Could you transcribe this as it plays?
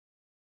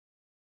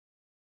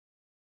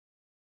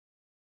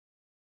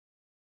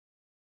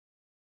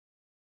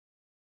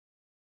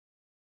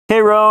Hey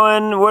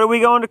Rowan, what are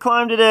we going to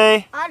climb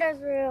today? Ottos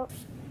root.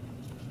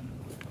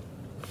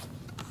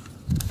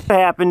 What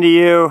happened to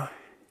you?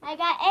 I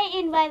got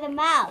eaten by the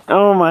mouse.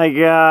 Oh my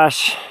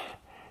gosh.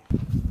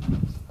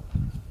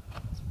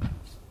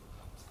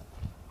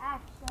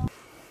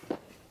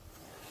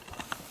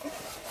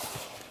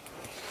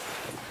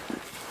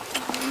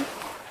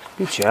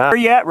 Good job. Where are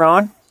you at,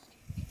 Rowan?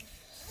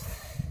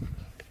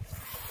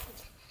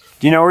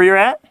 Do you know where you're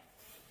at?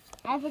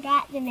 I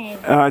forgot the name.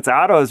 Oh, it's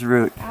Otto's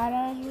route.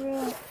 Ottos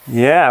root.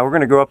 Yeah, we're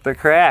gonna go up the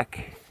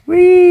crack.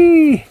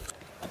 Whee!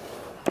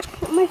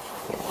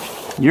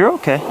 You're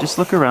okay. Just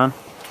look around.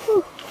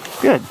 Whew.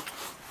 Good.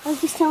 I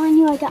was just telling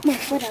you I got my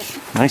foot up.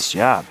 Nice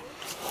job.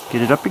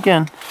 Get it up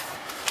again.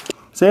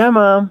 Say hi,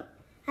 Mom.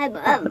 Hi,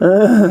 Mom.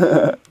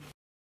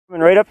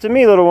 Coming right up to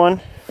me, little one.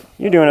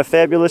 You're doing a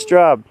fabulous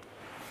job.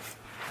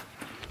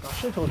 I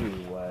should have told you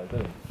why I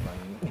didn't.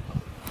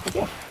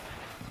 Yeah.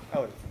 I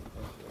would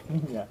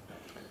have. Yeah.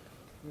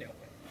 No.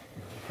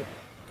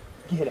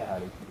 Get out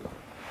of here.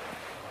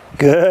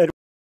 Good.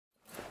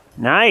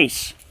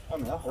 Nice. I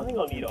think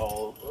I'll need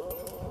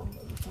all.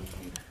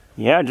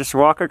 Yeah, just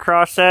walk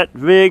across that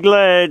big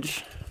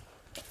ledge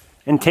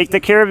and take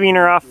the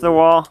carabiner off the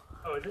wall.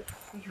 Oh, is it?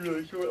 It's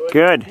really short. Like,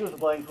 good. He was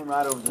flying from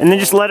right over the And then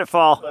just let it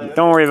fall.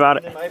 Don't worry about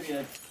it. It might be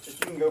if you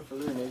can go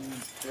further, maybe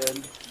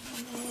good.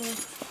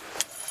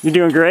 You're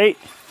doing great.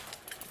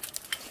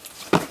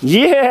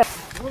 Yeah.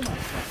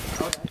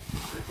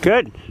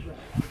 Good.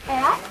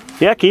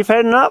 Yeah, keep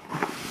heading up.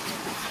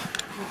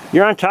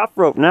 You're on top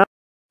rope now.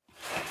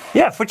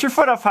 Yeah, put your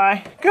foot up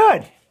high.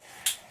 Good.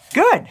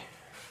 Good.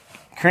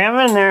 Cram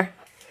in there.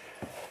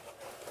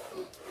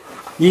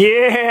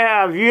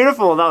 Yeah,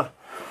 beautiful. Now,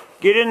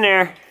 get in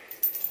there.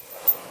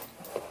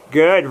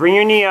 Good. Bring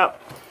your knee up.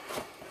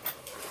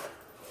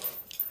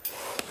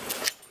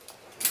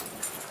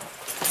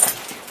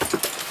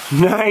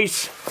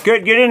 Nice.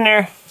 Good, get in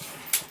there.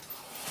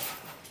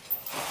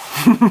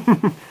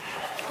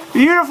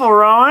 Beautiful,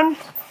 Rowan.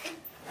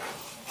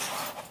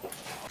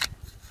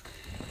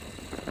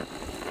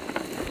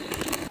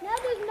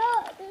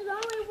 There's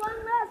only one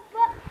last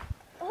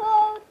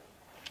foothold.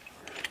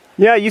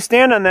 Yeah, you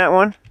stand on that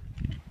one.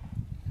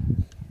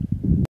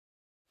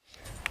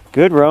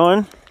 Good,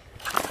 Rowan.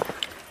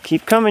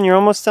 Keep coming, you're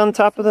almost on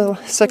top of the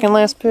second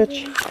last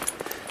pitch.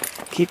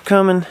 Keep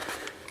coming.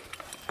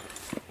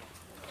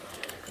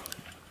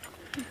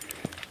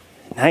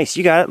 Nice,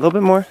 you got it, a little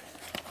bit more.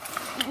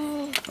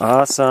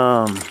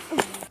 Awesome.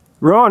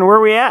 Rowan, where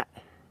are we at?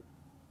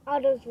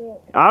 Ottos root.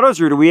 Otto's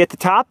route, are we at the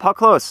top? How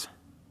close?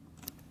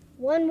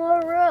 One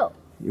more root.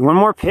 One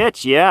more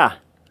pitch, yeah.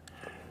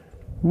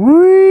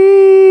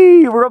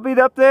 Whee! We'll be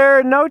up there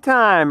in no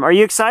time. Are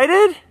you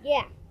excited?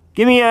 Yeah.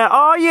 Give me a,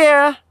 oh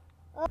yeah.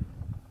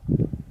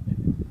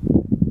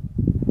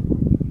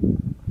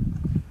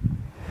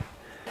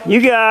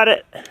 You got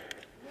it.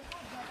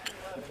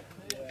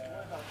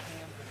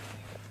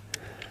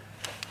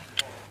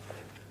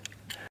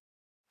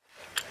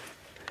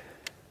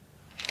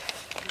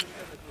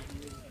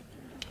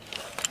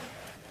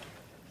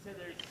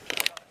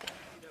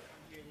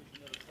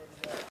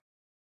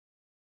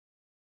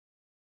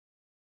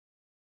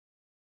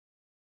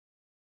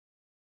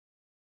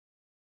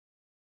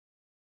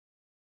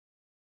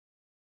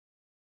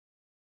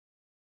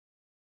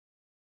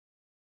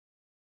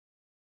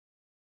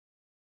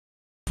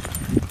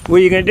 What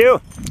are you gonna do?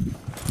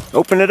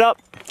 Open it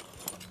up.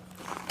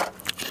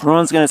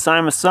 Rowan's gonna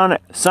sign the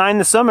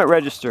summit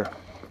register.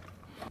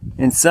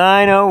 And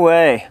sign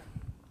away.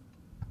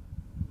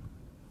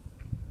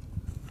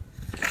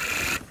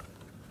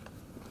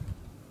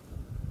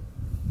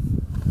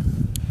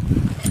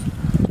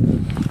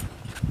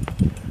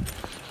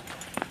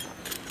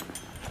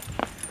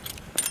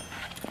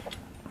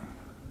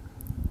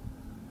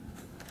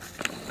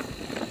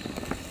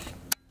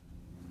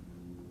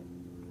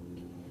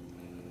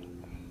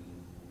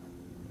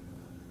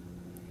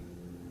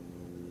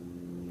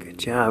 Good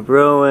job,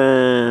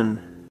 Rowan.